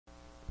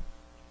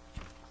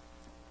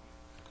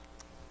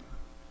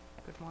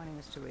morning,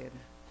 Mr. Reardon.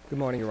 Good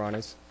morning, Your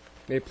Honors.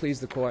 May it please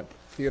the Court,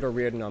 Theodore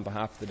Reardon on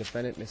behalf of the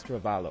defendant, Mr.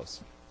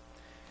 Avalos.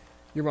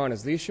 Your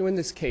Honors, the issue in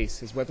this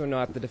case is whether or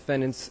not the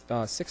defendant's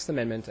Sixth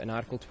Amendment and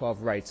Article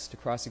 12 rights to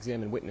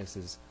cross-examine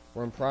witnesses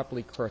were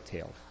improperly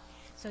curtailed.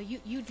 So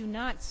you do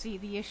not see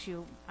the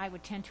issue, I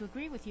would tend to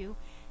agree with you,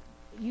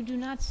 you do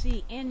not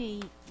see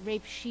any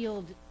rape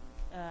shield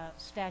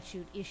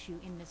statute issue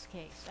in this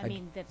case. I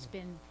mean, that's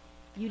been,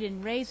 you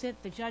didn't raise it,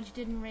 the judge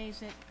didn't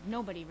raise it,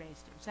 nobody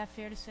raised it. Is that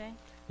fair to say?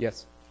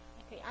 Yes.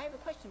 Okay, I have a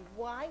question.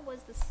 Why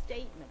was the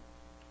statement,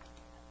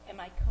 am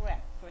I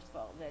correct, first of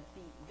all, that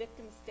the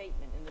victim's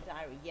statement in the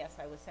diary, yes,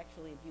 I was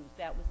sexually abused,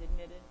 that was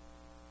admitted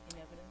in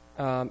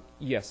evidence?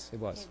 Yes, it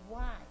was.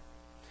 Okay,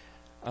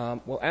 why?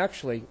 Well,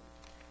 actually,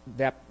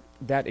 that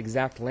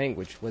exact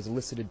language was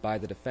elicited by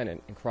the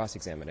defendant in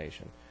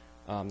cross-examination.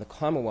 The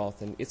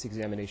Commonwealth, in its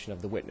examination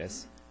of the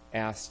witness,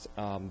 asked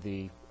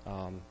the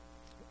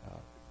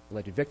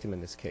alleged victim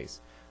in this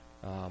case,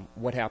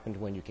 what happened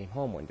when you came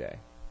home one day?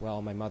 Well,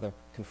 my mother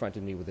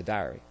confronted me with a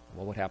diary.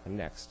 Well, what happened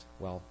next?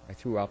 Well, I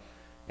threw up,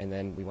 and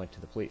then we went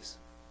to the police.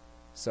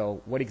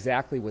 So what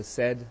exactly was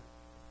said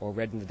or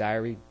read in the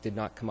diary did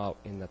not come out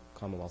in the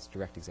Commonwealth's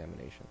direct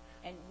examination.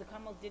 And the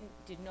Commonwealth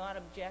did not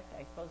object,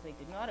 I suppose they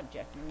did not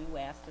object when you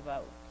asked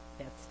about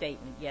that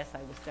statement, yes, I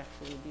was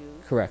sexually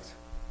abused? Correct,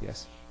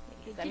 yes.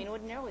 I mean,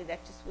 ordinarily,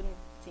 that just wouldn't,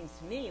 seems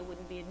to me, it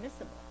wouldn't be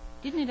admissible.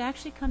 Didn't it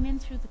actually come in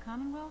through the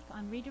Commonwealth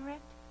on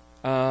redirect?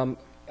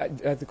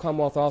 The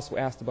Commonwealth also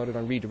asked about it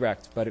on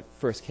redirect, but it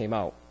first came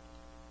out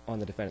on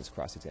the defendant's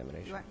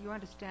cross-examination. You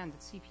understand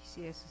that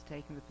CPCS has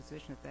taken the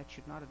position that that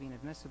should not have been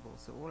admissible,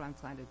 so all I'm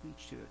trying to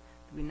reach to,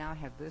 do we now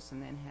have this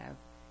and then have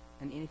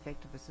an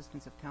ineffective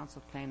assistance of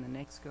counsel claim the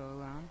next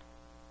go-around?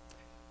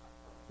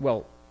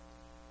 Well,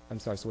 I'm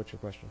sorry, so what's your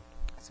question?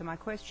 So my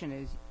question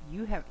is,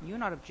 you're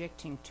not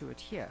objecting to it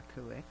here,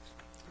 correct?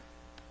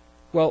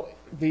 Well,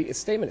 the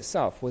statement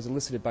itself was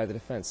elicited by the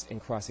defense in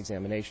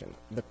cross-examination.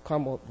 The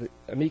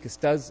amicus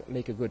does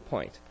make a good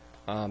point.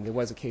 There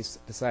was a case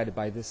decided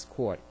by this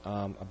court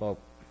about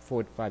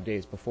 4 to 5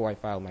 days before I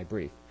filed my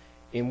brief,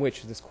 in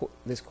which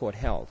this court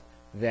held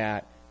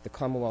that the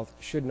Commonwealth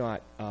should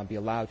not be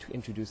allowed to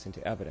introduce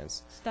into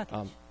evidence.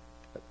 Stuckage.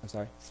 I'm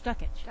sorry?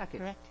 Stuckage, Stuckage.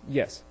 correct?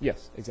 Yes,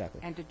 yes,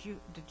 exactly. And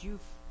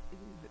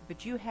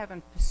but you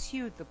haven't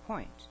pursued the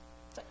point.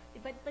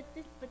 But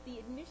the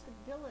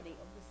admissibility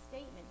of the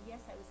statement, yes,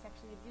 I was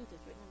sexually abused, as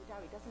written in the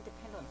diary, doesn't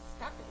depend on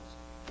stuckage.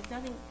 There's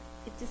nothing,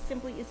 it just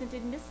simply isn't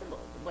admissible,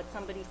 what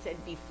somebody said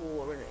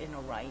before in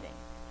a writing.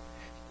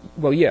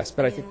 Well, yes,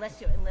 but I think... Unless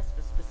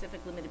for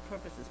specific limited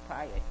purposes,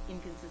 prior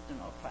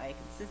inconsistent or prior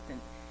consistent.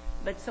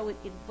 But so it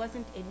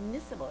wasn't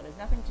admissible. It has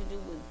nothing to do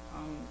with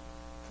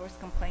first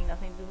complaint,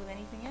 nothing to do with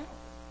anything else.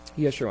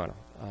 Yes, Your Honor.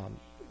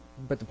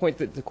 But the point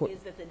that the court...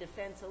 is that the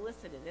defense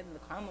elicited it, and the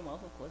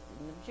Commonwealth, of course,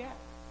 didn't object.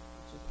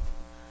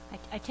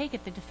 I take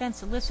it the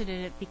defense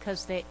elicited it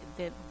because the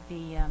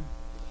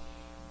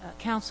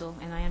counsel,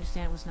 and I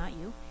understand it was not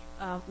you,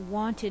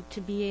 wanted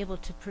to be able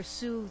to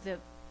pursue the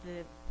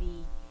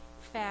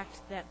fact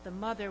that the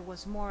mother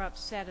was more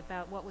upset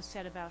about what was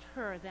said about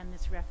her than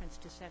this reference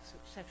to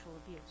sexual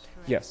abuse,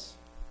 correct? Yes,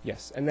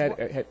 yes. And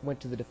that went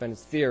to the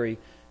defendant's theory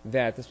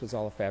that this was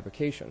all a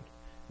fabrication.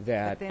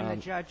 But then the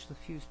judge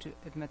refused to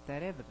admit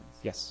that evidence.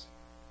 Yes.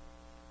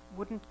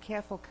 Wouldn't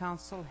careful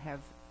counsel have,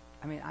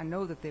 I mean, I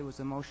know that there was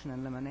a motion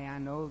in limine. I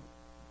know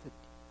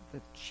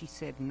that she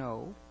said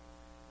no,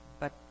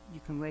 but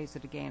you can raise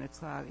it again at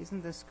trial.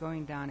 Isn't this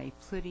going down a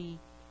pretty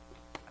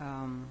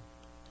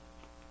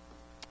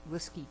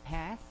risky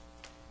path?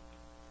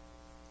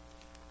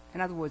 In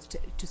other words,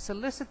 to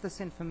solicit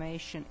this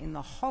information in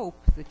the hope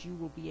that you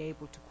will be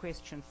able to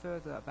question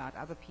further about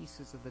other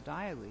pieces of the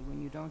diary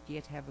when you don't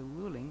yet have a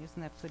ruling, isn't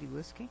that pretty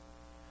risky?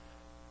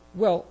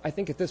 Well, I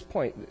think at this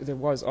point there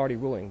was already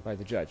ruling by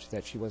the judge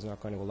that she was not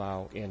going to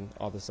allow in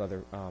all this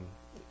other,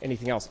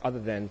 anything else other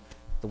than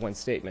the one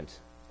statement.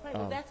 Right,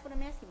 well, that's what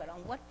I'm asking about.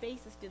 On what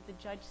basis did the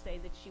judge say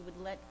that she would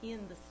let in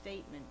the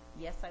statement,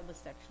 yes, I was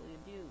sexually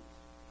abused?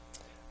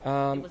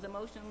 It was a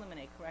motion in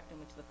limine, correct, in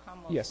which the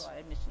Commonwealth saw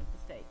admission of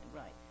the statement,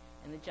 right.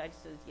 And the judge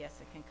says, yes,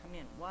 it can come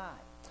in. Why?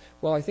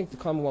 Well, I think the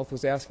Commonwealth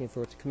was asking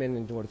for it to come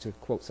in order to,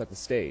 quote, set the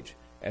stage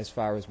as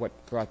far as what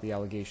brought the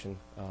allegation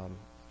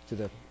to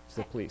the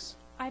police.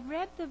 I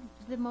read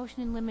the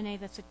motion in limine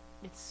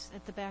it's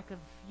at the back of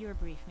your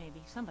brief,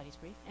 maybe, somebody's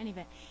brief.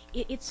 Anyway,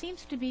 it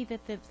seems to be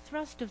that the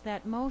thrust of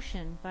that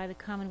motion by the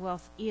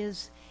Commonwealth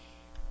is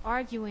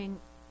arguing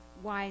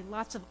why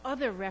lots of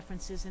other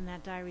references in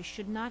that diary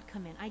should not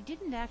come in. I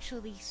didn't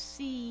actually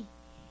see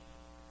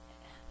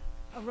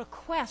a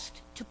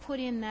request to put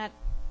in that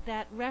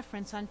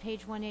reference on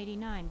page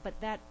 189, but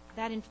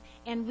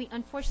and we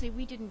unfortunately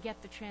we didn't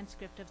get the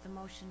transcript of the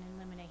motion in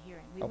limine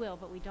hearing. We will,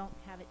 but we don't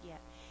have it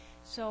yet.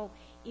 So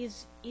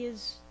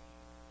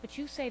but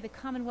you say the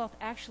Commonwealth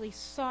actually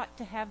sought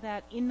to have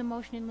that in the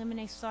motion in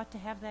limine, sought to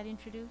have that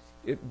introduced?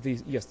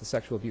 Yes, the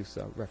sexual abuse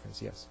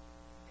reference, yes.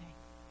 Okay.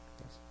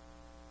 Yes.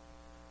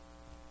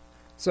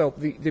 So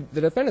the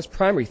defendant's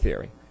primary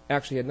theory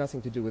actually had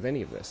nothing to do with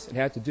any of this. It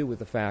had to do with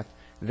the fact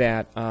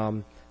that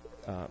the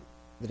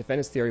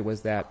defendant's theory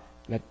was that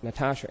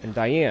Natasha and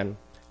Diane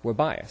were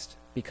biased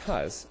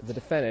because the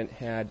defendant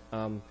had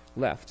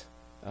left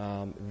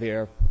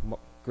their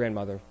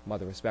grandmother,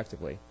 mother,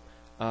 respectively.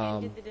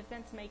 And did the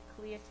defense make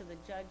clear to the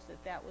judge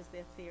that that was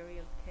their theory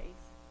of the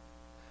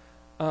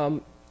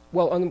case?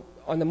 Well,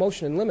 on the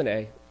motion in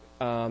limine,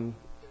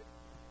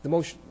 the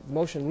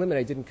motion in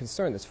limine didn't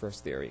concern this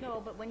first theory.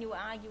 No, but when you were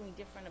arguing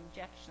different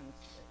objections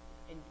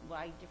and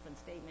why different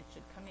statements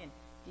should come in,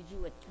 did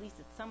you at least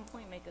at some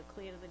point make it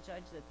clear to the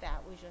judge that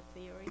that was your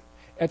theory?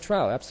 At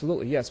trial,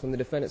 absolutely, yes. When the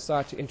defendant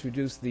sought to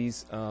introduce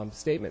these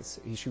statements,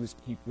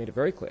 he made it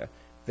very clear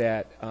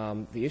that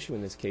the issue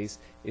in this case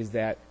is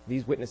that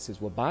these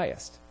witnesses were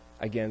biased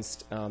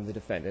against the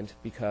defendant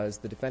because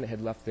the defendant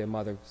had left their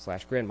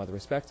mother/grandmother,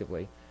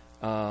 respectively,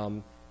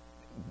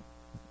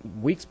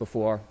 weeks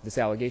before this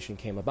allegation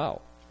came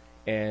about,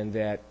 and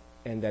that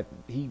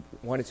he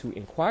wanted to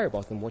inquire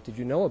about them. What did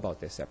you know about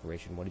their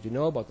separation? What did you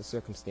know about the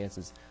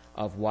circumstances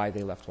of why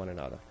they left one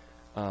another?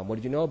 What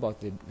did you know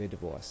about their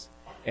divorce?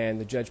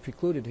 And the judge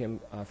precluded him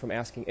from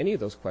asking any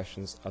of those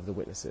questions of the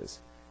witnesses.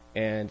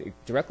 And it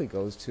directly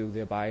goes to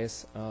their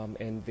bias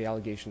and the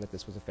allegation that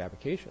this was a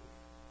fabrication.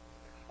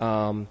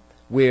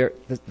 Where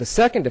the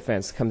second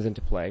defense comes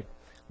into play,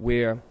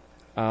 where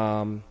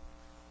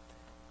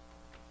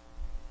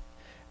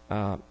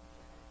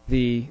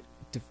the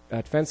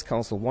defense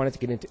counsel wanted to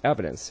get into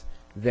evidence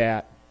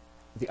that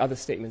the other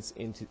statements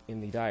in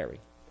the diary,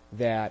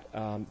 that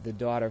the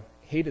daughter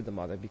hated the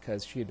mother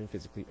because she had been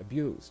physically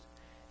abused.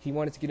 He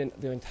wanted to get into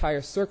the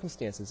entire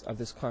circumstances of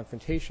this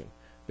confrontation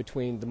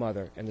between the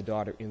mother and the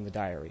daughter in the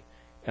diary.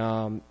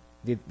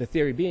 The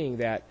theory being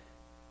that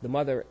the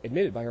mother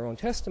admitted by her own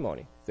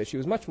testimony that she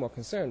was much more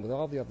concerned with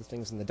all the other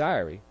things in the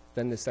diary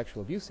than this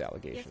sexual abuse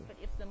allegation. Yes, but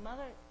if the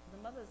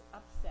mother's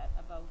upset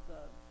about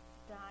the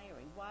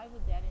diary, why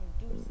would that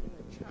induce in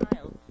the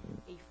child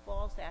a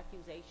false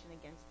accusation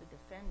against the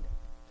defendant?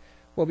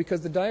 Well,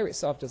 because the diary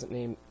itself doesn't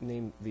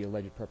name the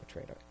alleged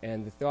perpetrator.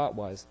 And the thought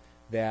was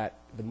that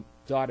the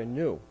daughter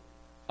knew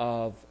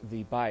of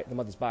the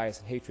mother's bias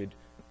and hatred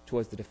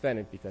towards the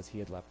defendant because he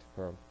had left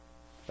her,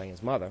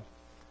 Diane's mother,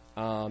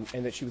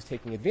 and that she was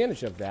taking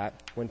advantage of that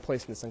when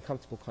placed in this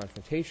uncomfortable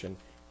confrontation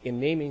in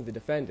naming the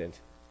defendant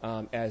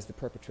as the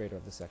perpetrator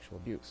of the sexual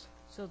abuse.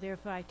 So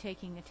thereby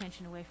taking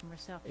attention away from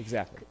herself.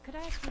 Exactly. Could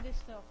I ask you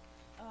this, though?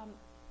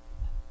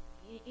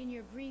 In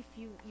your brief,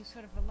 you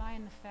sort of rely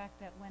on the fact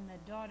that when the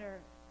daughter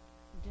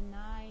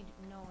denied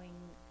knowing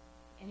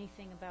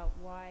anything about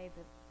why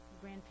the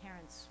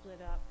grandparents split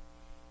up,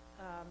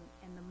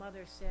 and the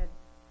mother said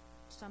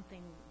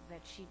something that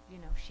she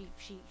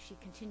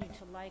continued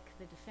to like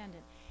the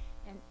defendant,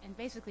 and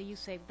basically you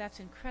say that's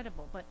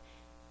incredible. But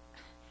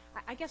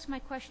I guess my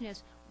question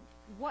is,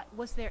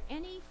 was there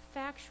any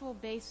factual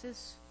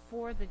basis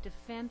for the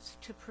defense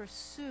to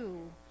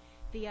pursue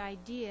the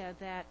idea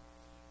that,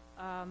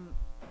 let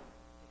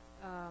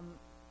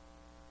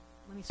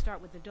me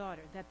start with the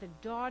daughter, that the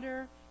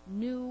daughter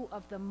knew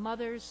of the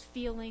mother's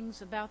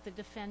feelings about the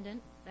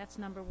defendant, that's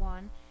number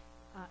one,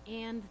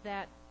 and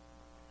that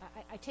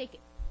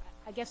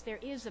I guess there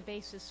is a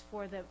basis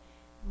for the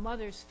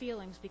mother's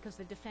feelings because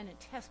the defendant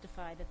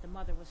testified that the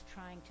mother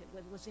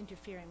was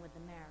interfering with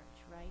the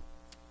marriage, right?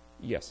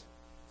 Yes.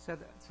 So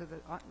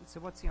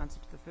what's the answer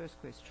to the first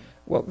question?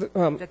 Well,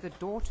 did the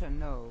daughter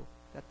know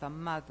that the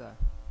mother,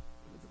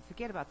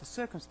 forget about the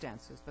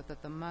circumstances, but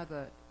that the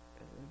mother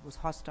was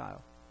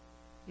hostile?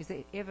 Is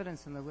there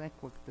evidence in the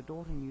record that the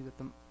daughter knew that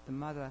the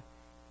mother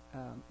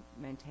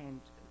maintained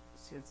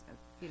a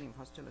feeling of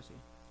hostility?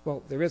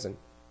 Well, there isn't,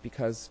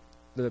 because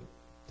the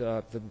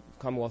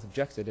Commonwealth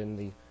objected, and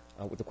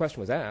the question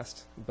was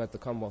asked, but the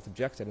Commonwealth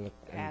objected.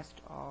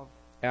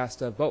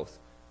 Asked of both.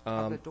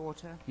 Of the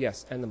daughter?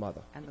 Yes, and the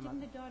mother.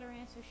 Didn't the daughter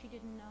answer she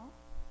didn't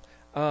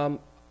know?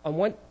 On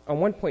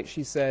one point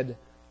she said,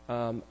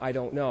 I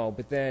don't know,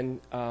 but then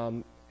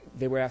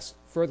they were asked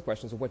further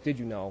questions of what did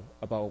you know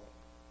about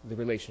the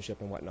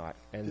relationship and whatnot.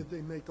 And did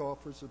they make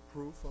offers of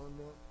proof on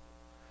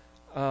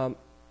that?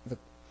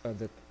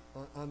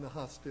 On the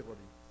hostility?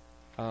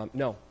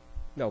 No.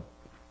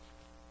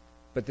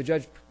 But the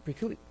judge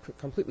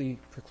completely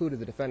precluded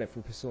the defendant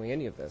from pursuing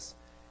any of this.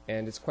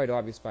 And it's quite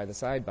obvious by the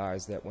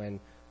sidebars that when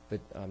the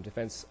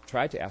defense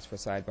tried to ask for a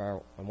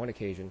sidebar on one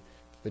occasion,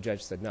 the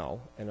judge said no.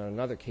 And on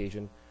another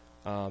occasion,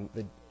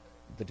 the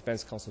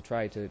defense counsel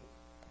tried to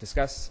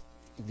discuss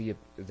the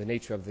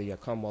nature of the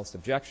Commonwealth's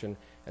objection,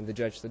 and the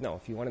judge said no.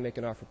 If you want to make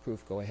an offer of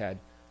proof, go ahead.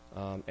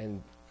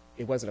 And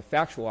it wasn't a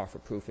factual offer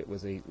of proof. It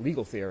was a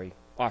legal theory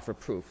offer of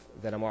proof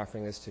that I'm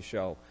offering this to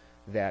show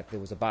that there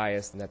was a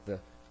bias and that the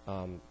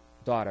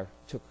daughter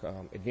took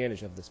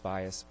advantage of this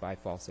bias by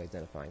falsely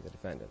identifying the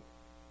defendant.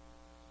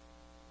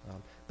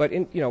 But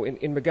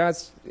in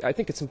regards, I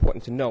think it's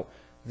important to note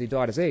the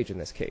daughter's age in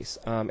this case.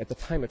 At the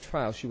time of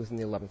trial, she was in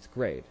the 11th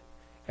grade.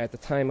 At the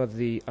time of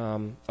the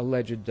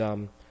alleged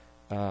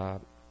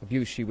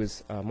abuse, she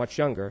was much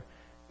younger.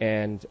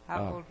 And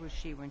how old was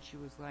she when she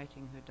was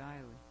writing her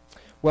diary?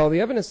 Well, the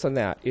evidence on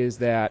that is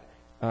that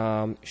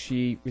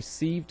she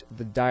received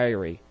the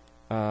diary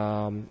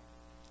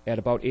at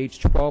about age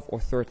 12 or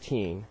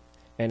 13,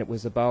 and it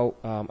was about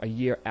a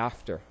year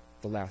after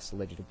the last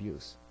alleged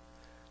abuse.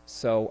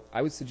 So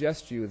I would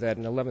suggest to you that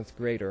an 11th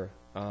grader,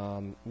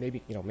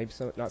 maybe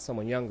not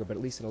someone younger, but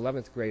at least an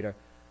 11th grader,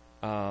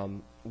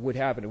 would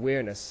have an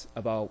awareness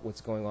about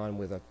what's going on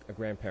with a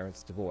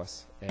grandparent's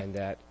divorce, and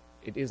that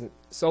it isn't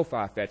so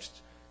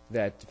far-fetched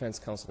that defense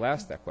counsel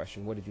asked that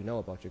question, what did you know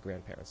about your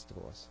grandparents'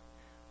 divorce?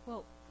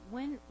 Well,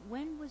 when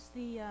was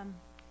the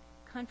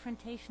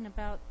confrontation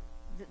about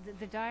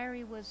the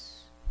diary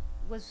was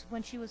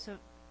when she was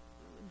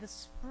the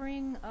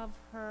spring of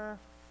her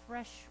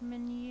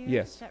freshman year?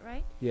 Yes. Is that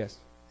right? Yes.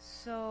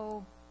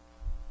 So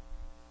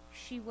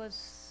she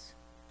was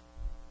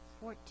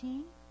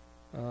 14?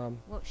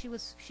 Well, she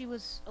was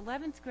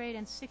 11th grade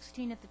and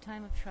 16 at the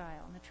time of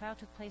trial, and the trial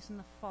took place in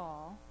the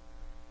fall.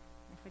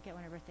 I forget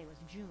when her birthday was,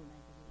 June, I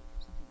believe,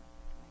 something like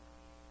that.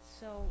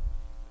 Right?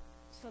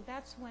 So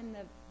that's when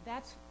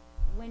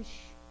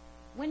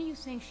when are you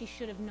saying she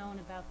should have known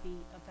about the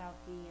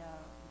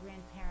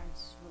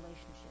grandparents'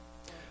 relationship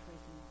or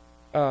breaking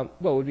up?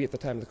 Well, it would be at the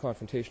time of the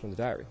confrontation of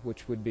the diary,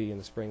 which would be in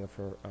the spring of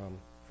her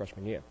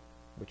freshman year,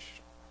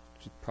 which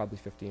she's probably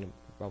 15,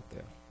 about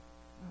there.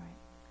 All right.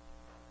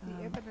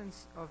 The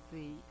evidence of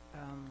the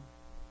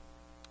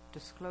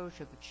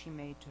disclosure that she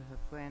made to her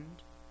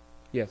friend,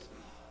 Yes.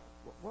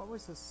 What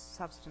was the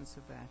substance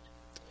of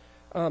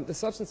that? The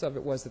substance of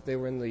it was that they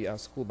were in the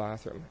school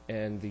bathroom,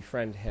 and the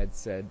friend had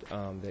said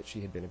that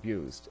she had been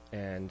abused,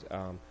 and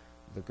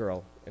the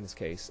girl, in this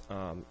case,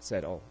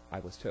 said, oh, I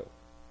was too.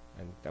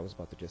 And that was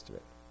about the gist of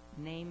it.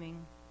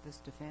 Naming this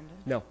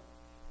defendant? No.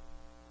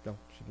 No,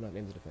 she did not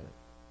name the defendant.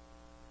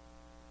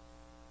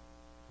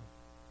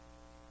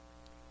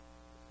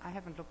 I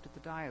haven't looked at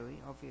the diary,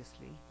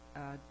 obviously.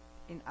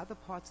 In other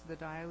parts of the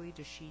diary,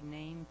 does she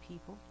name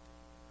people?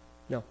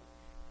 No.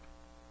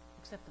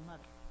 Except the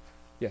mother.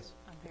 Yes.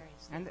 On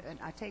various And things.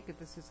 I take it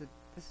this is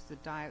a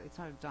diary. It's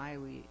not a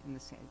diary in the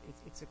sense.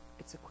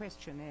 It's a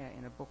questionnaire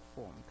in a book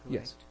form,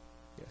 correct?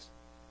 Yes.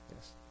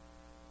 Yes.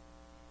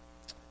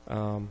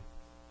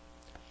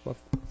 Well,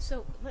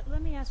 So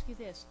let me ask you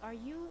this: are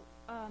you?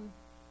 I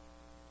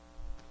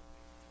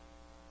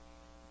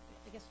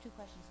guess two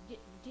questions.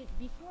 Did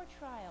before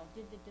trial,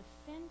 did the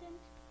defendant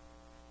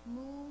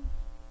move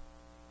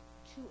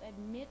to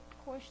admit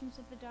portions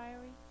of the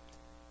diary?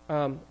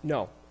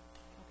 no.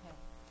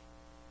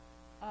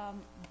 Okay.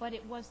 But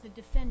it was the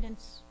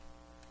defendant's.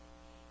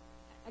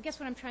 I guess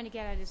what I'm trying to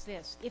get at is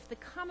this: if the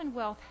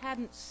Commonwealth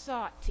hadn't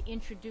sought to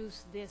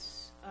introduce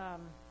this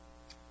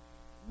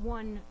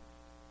one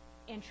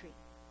entry,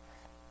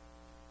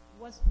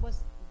 was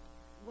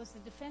the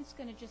defense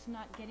going to just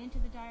not get into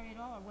the diary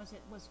at all, or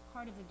was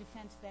part of the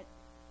defense that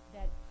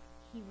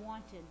he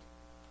wanted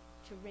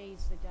to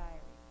raise the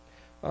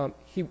diary?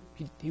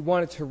 He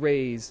wanted to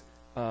raise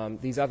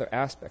these other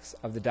aspects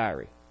of the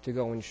diary to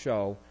go and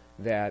show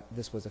that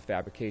this was a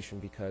fabrication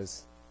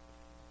because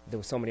there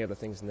were so many other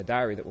things in the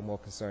diary that were more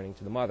concerning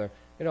to the mother.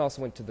 It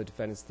also went to the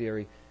defendant's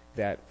theory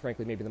that,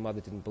 frankly, maybe the mother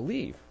didn't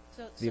believe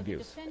the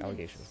abuse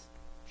allegations.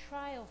 The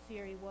trial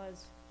theory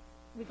was,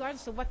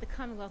 regardless of what the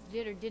Commonwealth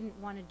did or didn't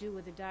want to do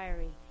with the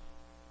diary,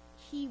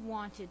 he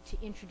wanted to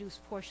introduce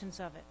portions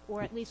of it,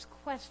 or at least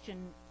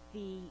question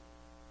the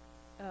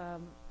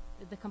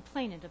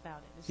complainant about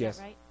it. Is Yes.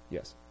 that right?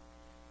 Yes.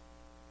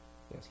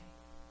 Yes. Okay.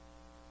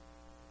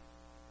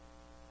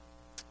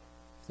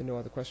 If there are no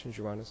other questions,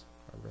 Your Honors,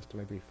 I'll rest of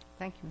my brief.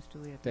 Thank you,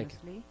 Mr. Leah. Thank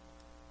Ms. Lee?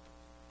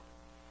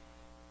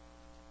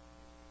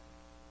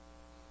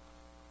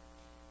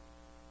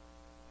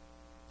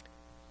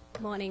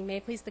 Good morning. May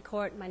it please the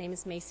Court, my name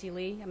is Macy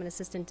Lee. I'm an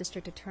Assistant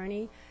District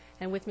Attorney,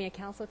 and with me at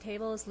council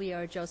table is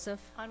Leah Joseph.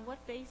 On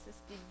what basis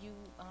did you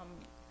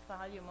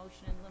file your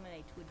motion in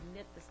limine to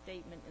admit the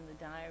statement in the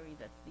diary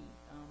that the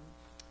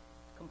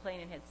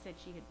complainant had said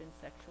she had been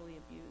sexually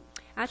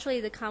abused?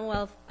 Actually, the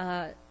Commonwealth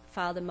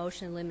filed a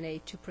motion in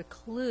limine to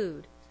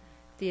preclude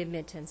the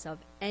admittance of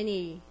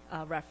any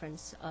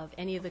reference of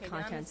any of the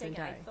contents in the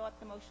diary. I thought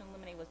the motion in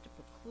limine was to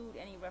preclude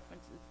any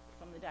references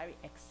from the diary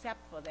except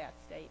for that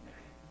statement.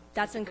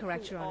 That's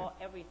incorrect, Your Honor.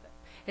 Everything.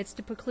 It's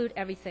to preclude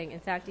everything.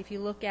 In fact, if you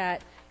look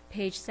at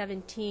page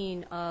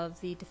 17 of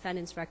the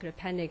defendant's record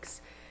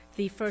appendix,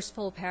 the first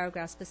full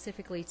paragraph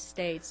specifically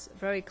states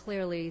very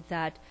clearly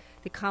that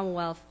the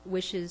Commonwealth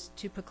wishes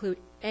to preclude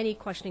any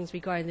questionings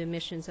regarding the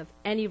omissions of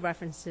any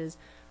references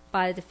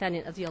by the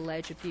defendant of the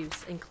alleged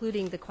abuse,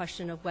 including the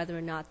question of whether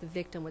or not the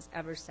victim was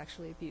ever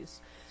sexually abused.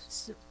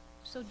 So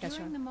Yes,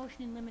 during Your the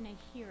motion in limine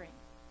hearing,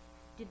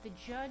 did the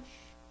judge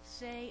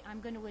say, I'm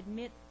going to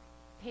admit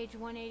page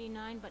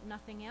 189 but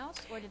nothing else,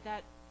 or did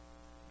that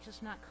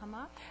just not come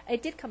up?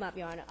 It did come up,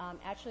 Your Honor.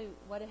 Actually,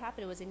 what had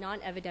happened was a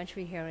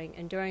non-evidentiary hearing,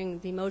 and during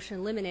the motion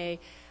in limine,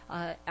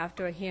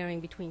 after a hearing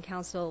between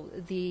counsel,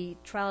 the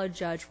trial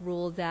judge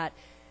ruled that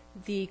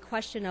the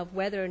question of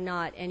whether or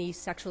not any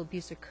sexual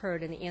abuse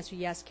occurred, and the answer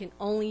yes, can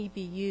only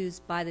be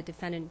used by the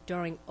defendant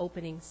during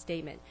opening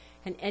statement.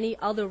 And any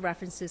other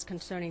references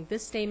concerning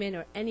this statement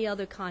or any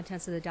other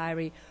contents of the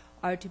diary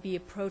are to be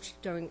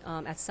approached during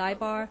at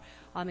sidebar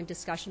in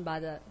discussion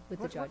with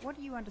the judge. What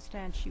do you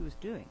understand she was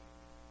doing?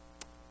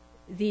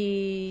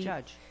 The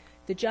Judge.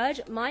 The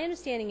judge, my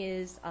understanding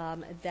is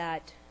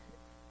that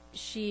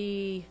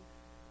she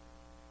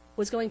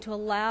was going to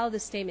allow the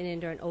statement in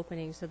during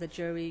opening so the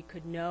jury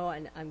could know,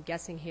 and I'm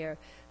guessing here,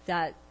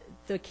 that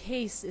the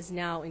case is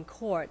now in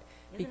court.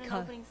 Isn't an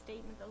opening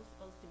statement, though,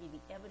 supposed to be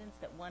the evidence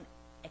that one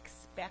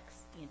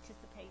expects,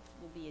 anticipates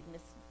will be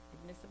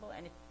admissible?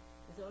 And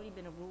there's already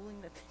been a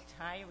ruling that the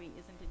diary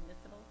isn't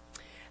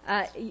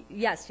admissible?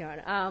 Yes, Your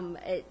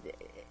Honor.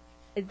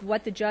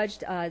 What the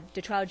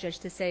trial judge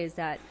to say is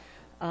that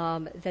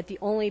that the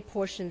only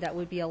portion that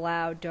would be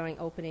allowed during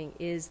opening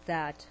is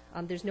that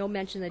there's no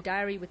mention in the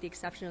diary with the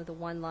exception of the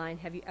one line,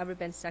 have you ever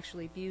been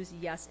sexually abused?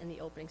 Yes, in the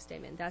opening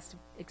statement. That's the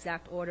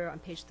exact order on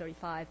page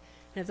 35.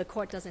 And if the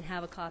court doesn't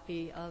have a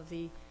copy of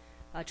the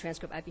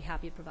transcript, I'd be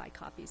happy to provide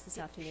copies this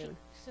afternoon.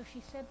 So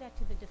she said that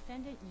to the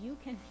defendant. You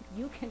can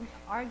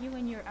argue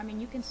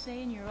you can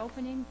say in your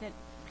opening that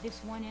this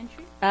one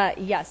entry?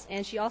 Yes,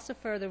 and she also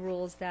further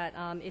rules that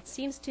it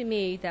seems to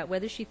me that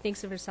whether she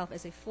thinks of herself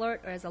as a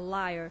flirt or as a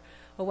liar,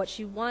 or what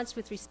she wants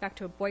with respect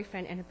to her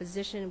boyfriend and her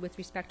position with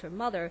respect to her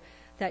mother,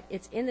 that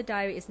it's in the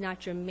diary is not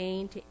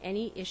germane to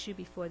any issue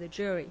before the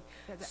jury.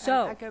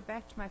 So I go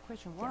back to my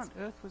question. What on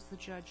earth was the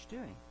judge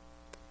doing?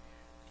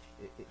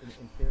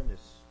 In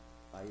fairness,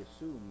 I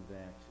assume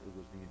that it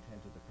was the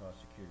intent of the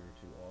prosecutor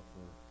to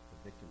offer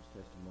the victim's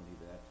testimony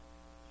that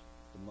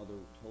the mother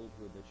told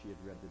her that she had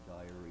read the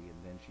diary and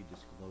then she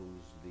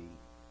disclosed the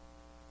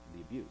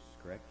abuse,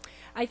 correct?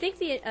 I think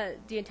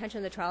the intention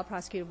of the trial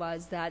prosecutor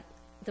was that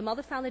the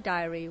mother found the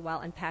diary while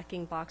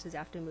unpacking boxes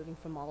after moving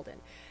from Malden.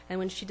 And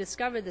when she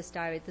discovered this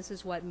diary, this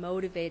is what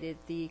motivated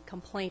the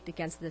complaint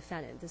against the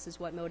defendant. This is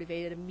what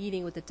motivated a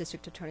meeting with the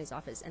district attorney's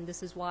office. And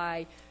this is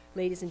why,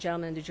 ladies and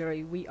gentlemen of the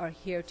jury, we are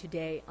here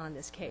today on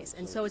this case.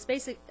 And so it's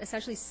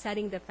essentially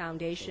setting the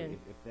foundation.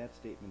 So if that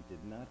statement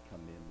did not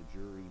come in, the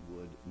jury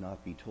would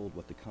not be told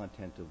what the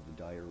content of the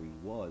diary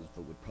was,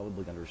 but would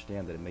probably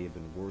understand that it may have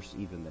been worse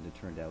even than it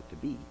turned out to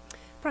be.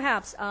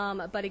 Perhaps,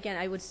 but again,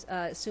 I would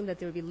assume that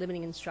there would be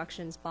limiting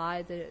instructions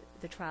by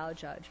the trial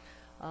judge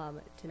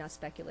to not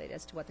speculate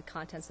as to what the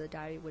contents of the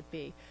diary would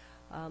be.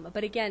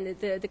 But again,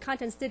 the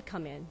contents did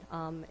come in.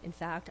 In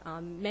fact,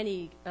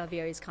 many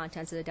various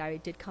contents of the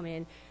diary did come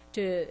in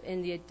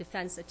the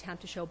defense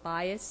attempt to show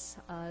bias,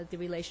 the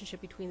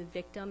relationship between the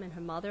victim and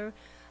her mother,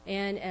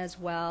 and as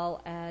well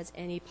as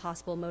any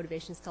possible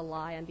motivations to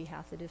lie on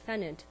behalf of the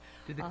defendant.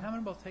 Did the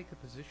Commonwealth take the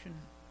position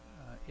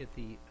at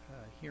the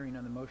hearing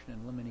on the motion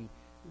in limine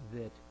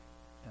that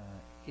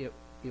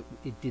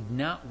it did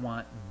not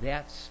want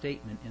that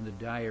statement in the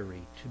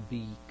diary to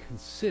be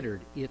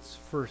considered its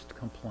first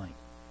complaint?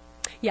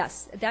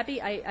 Yes,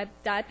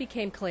 that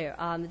became clear.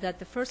 That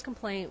the first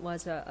complaint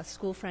was a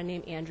school friend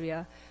named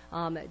Andrea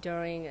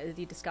during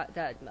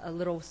a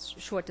little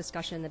short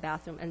discussion in the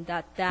bathroom, and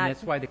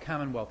that's why the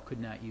Commonwealth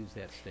could not use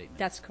that statement.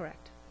 That's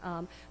correct.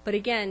 But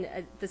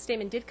again, the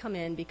statement did come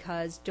in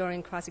because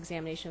during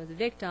cross-examination of the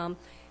victim,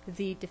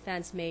 the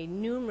defense made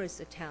numerous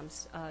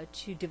attempts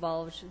to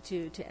divulge,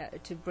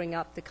 to bring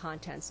up the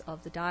contents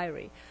of the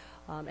diary.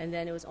 And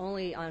then it was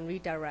only on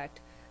redirect,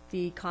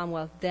 the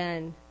Commonwealth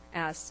then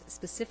asked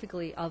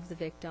specifically of the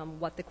victim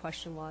what the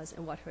question was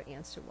and what her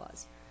answer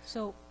was.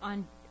 So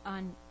on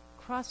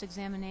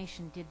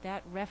cross-examination, did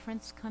that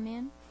reference come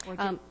in?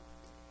 Or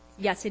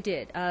yes, it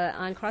did.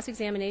 On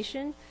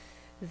cross-examination,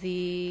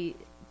 the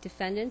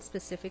defendant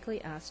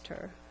specifically asked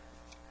her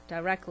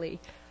directly.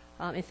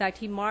 In fact,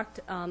 he marked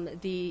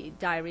the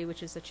diary,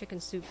 which is the chicken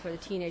soup for the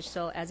teenage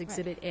soul, as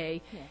Exhibit A.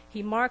 Yeah.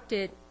 He marked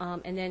it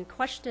and then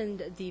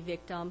questioned the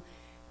victim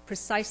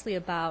precisely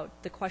about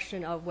the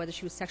question of whether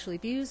she was sexually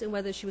abused and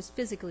whether she was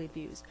physically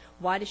abused.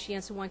 Why did she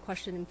answer one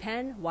question in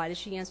pen? Why did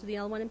she answer the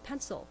other one in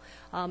pencil?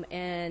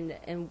 And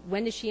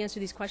when did she answer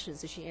these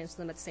questions? Did she answer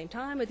them at the same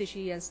time, or did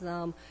she answer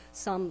them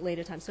some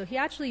later time? So he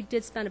actually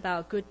did spend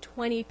about a good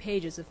 20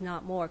 pages, if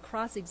not more,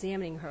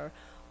 cross-examining her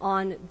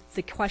on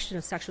the question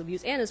of sexual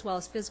abuse and as well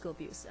as physical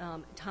abuse,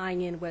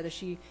 tying in whether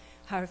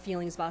her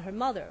feelings about her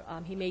mother.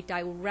 He made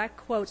direct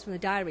quotes from the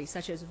diary,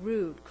 such as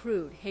rude,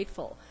 crude,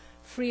 hateful,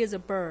 free as a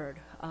bird.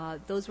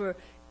 Those were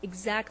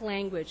exact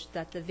language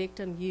that the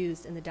victim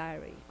used in the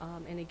diary.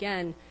 And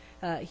again,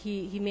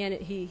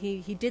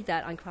 he did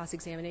that on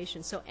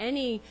cross-examination. So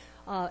any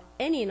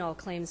and all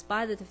claims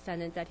by the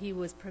defendant that he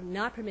was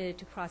not permitted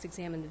to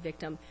cross-examine the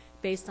victim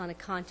based on the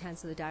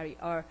contents of the diary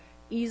are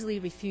easily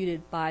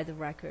refuted by the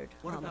record.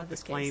 What about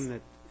this the claim case.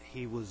 that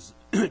he was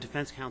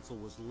defense counsel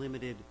was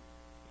limited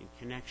in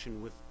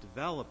connection with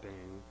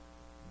developing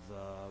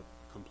the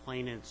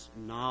complainant's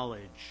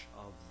knowledge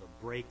of the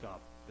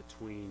breakup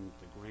between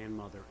the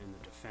grandmother and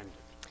the defendant?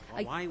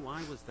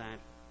 Why was that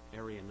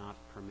area not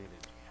permitted?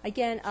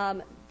 Again,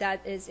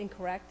 that is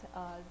incorrect.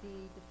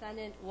 The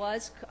defendant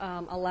was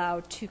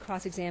allowed to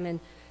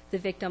cross-examine the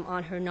victim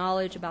on her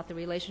knowledge about the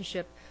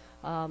relationship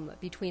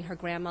between her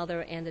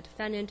grandmother and the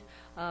defendant.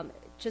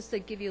 Just to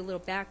give you a little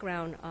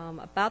background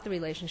about the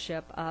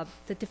relationship,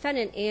 the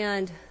defendant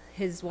and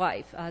his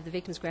wife, the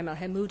victim's grandmother,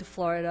 had moved to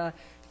Florida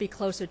to be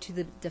closer to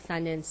the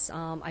defendant's,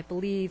 I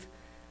believe,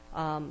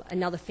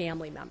 another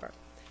family member.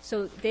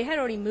 So they had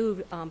already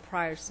moved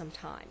prior to some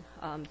time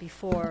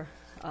before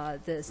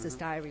this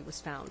diary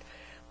was found.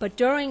 But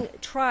during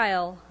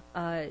trial...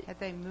 had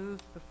they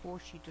moved before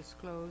she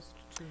disclosed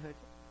to her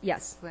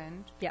Yes.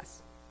 friend?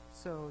 Yes.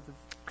 So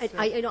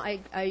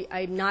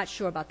I'm not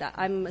sure about that.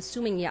 I'm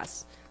assuming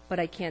yes, but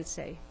I can't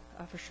say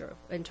for sure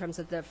in terms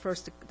of the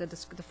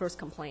first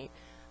complaint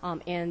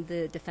and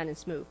the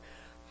defendant's move.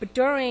 But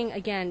during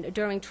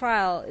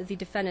trial, the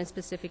defendant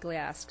specifically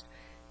asked,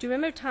 "Do you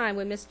remember a time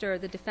when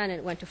the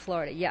defendant went to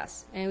Florida?"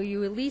 Yes. "And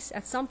you at least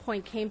at some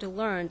point came to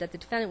learn that the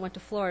defendant went to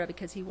Florida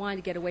because he wanted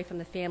to get away from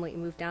the family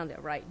and move down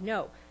there, right?"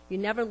 "No." "You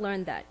never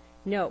learned that?"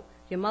 "No."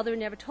 "Your mother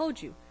never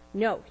told you?"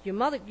 "No."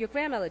 "Your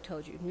grandmother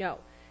told you?" "No."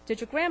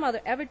 "Did your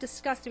grandmother ever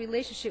discuss the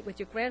relationship with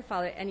your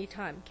grandfather at any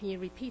time?" "Can you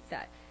repeat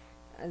that?"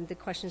 And the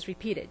question is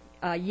repeated.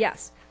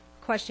 Yes.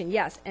 Question,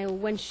 yes.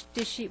 "And when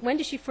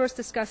did she first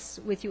discuss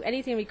with you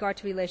anything in regard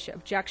to relationship?"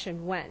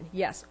 Objection, when?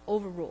 Yes.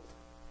 Overruled.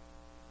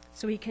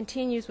 So he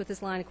continues with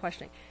this line of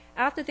questioning.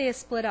 After they had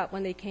split up,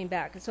 when they came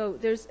back, so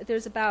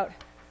there's about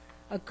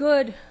a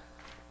good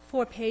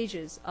 4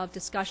 pages of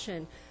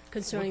discussion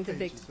concerning the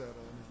victim. What page is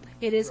that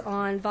on? It is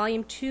on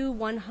volume 2,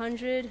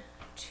 100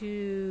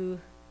 to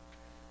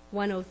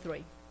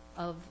 103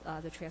 of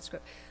the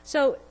transcript.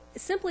 So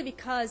simply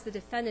because the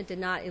defendant did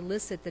not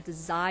elicit the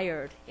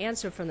desired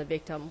answer from the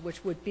victim,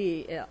 which would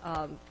be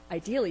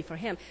ideally for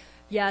him,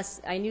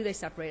 yes, I knew they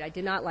separated. I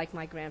did not like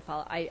my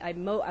grandfather.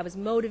 I was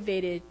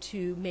motivated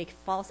to make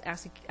false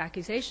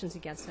accusations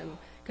against him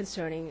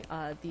concerning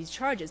these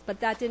charges, but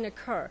that didn't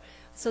occur.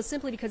 So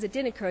simply because it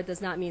didn't occur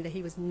does not mean that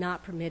he was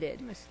not permitted.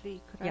 Ms. Lee,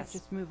 could Yes. I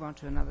just move on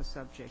to another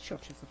subject, Sure.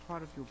 which is a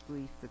part of your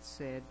brief that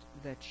said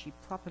that she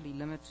properly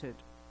limited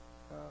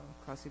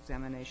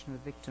cross-examination of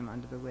the victim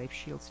under the Rape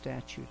Shield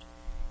statute.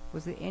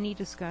 Was there any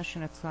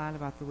discussion at trial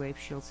about the Rape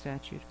Shield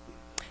statute?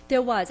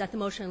 There was, at the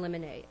motion in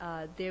limine.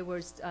 There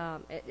was,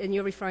 and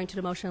you're referring to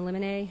the motion in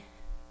limine,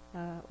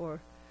 or?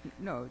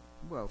 No,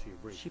 well, She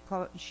agreed.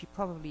 she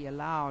probably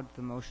allowed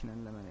the motion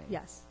in limine.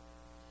 Yes.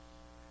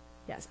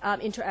 Yes.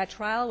 At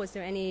trial, was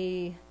there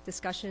any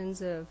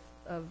discussions of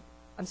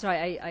I'm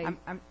sorry,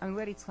 I'm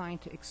really trying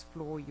to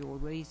explore your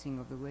raising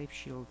of the Rape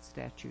Shield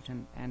statute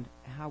and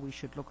how we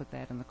should look at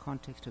that in the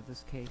context of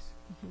this case.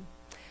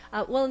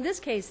 Well, in this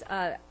case,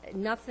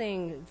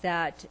 nothing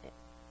that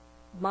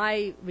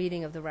my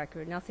reading of the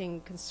record,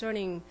 nothing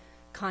concerning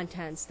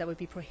contents that would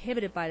be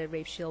prohibited by the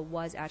Rape Shield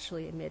was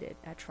actually admitted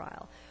at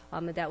trial.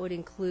 That would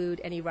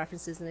include any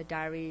references in the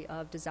diary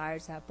of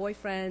desires to have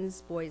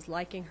boyfriends, boys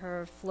liking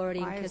her,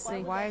 flirting,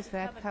 kissing. Why is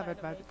that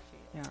covered by the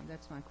Yeah,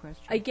 that's my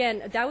question.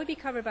 Again, that would be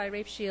covered by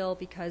Rape Shield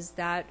because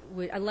that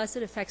would, unless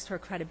it affects her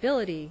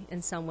credibility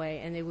in some way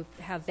and it would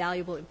have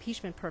valuable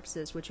impeachment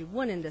purposes, which it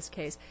wouldn't in this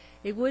case,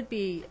 it would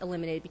be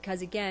eliminated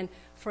because, again,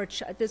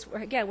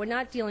 again, we're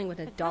not dealing with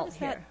an adult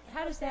here.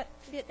 How does that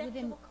fit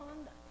within? Sexual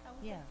conduct. How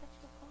is that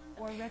sexual conduct?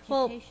 Or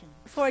Well, reputation?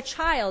 for a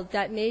child,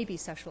 that may be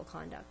sexual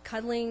conduct.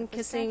 Cuddling,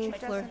 kissing, But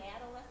flirt. as an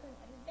adolescent,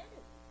 I get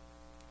it.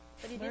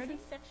 But it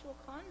isn't sexual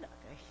conduct.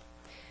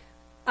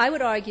 I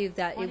would argue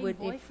that it Wanting would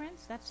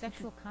boyfriends? That's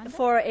sexual conduct?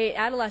 for a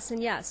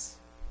adolescent, yes.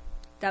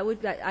 I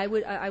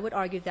would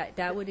argue that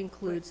that would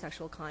include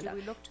sexual Do conduct.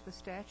 we look to the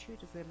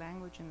statute? Is there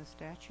language in the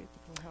statute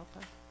that will help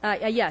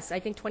us? Yes,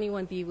 I think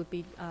 21B would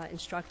be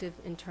instructive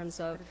in terms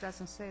of. But it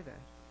doesn't say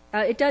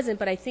that. It doesn't,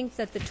 but I think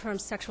that the term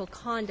sexual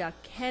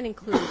conduct can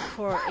include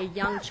for a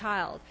young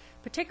child,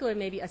 particularly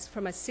maybe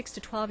from a 6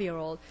 to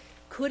 12-year-old,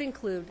 could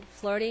include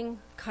flirting,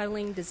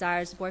 cuddling,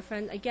 desires,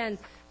 boyfriend. Again,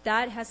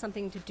 that has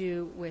something to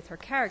do with her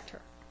character.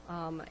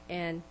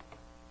 And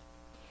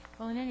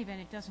Well, in any event,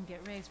 it doesn't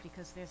get raised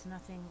because there's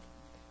nothing.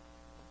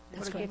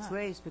 Well, it gets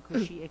raised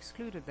because she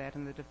excluded that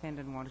and the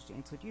defendant wanted to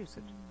introduce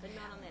it. But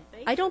not on that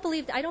basis. I don't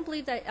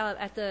believe that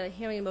at the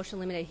hearing in motion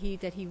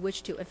eliminate that he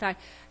wished to. In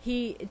fact,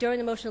 during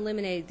the motion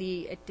eliminate,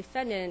 the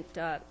defendant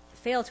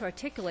failed to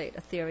articulate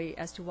a theory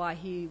as to why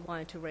he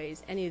wanted to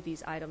raise any of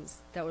these items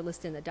that were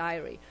listed in the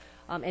diary.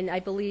 And I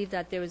believe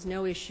that there was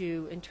no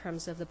issue in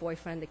terms of the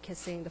boyfriend, the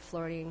kissing, the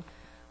flirting,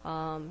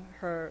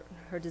 her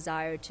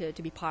desire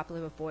to be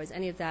popular with boys.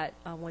 Any of that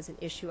was an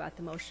issue at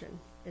the motion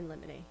in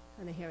limine,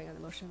 on the hearing on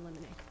the motion in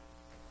limine.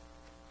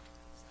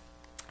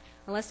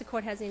 Unless the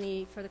court has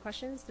any further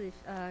questions, the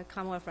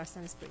Commonwealth rests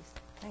on its briefs.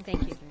 Thank you.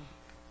 Ms. Lee.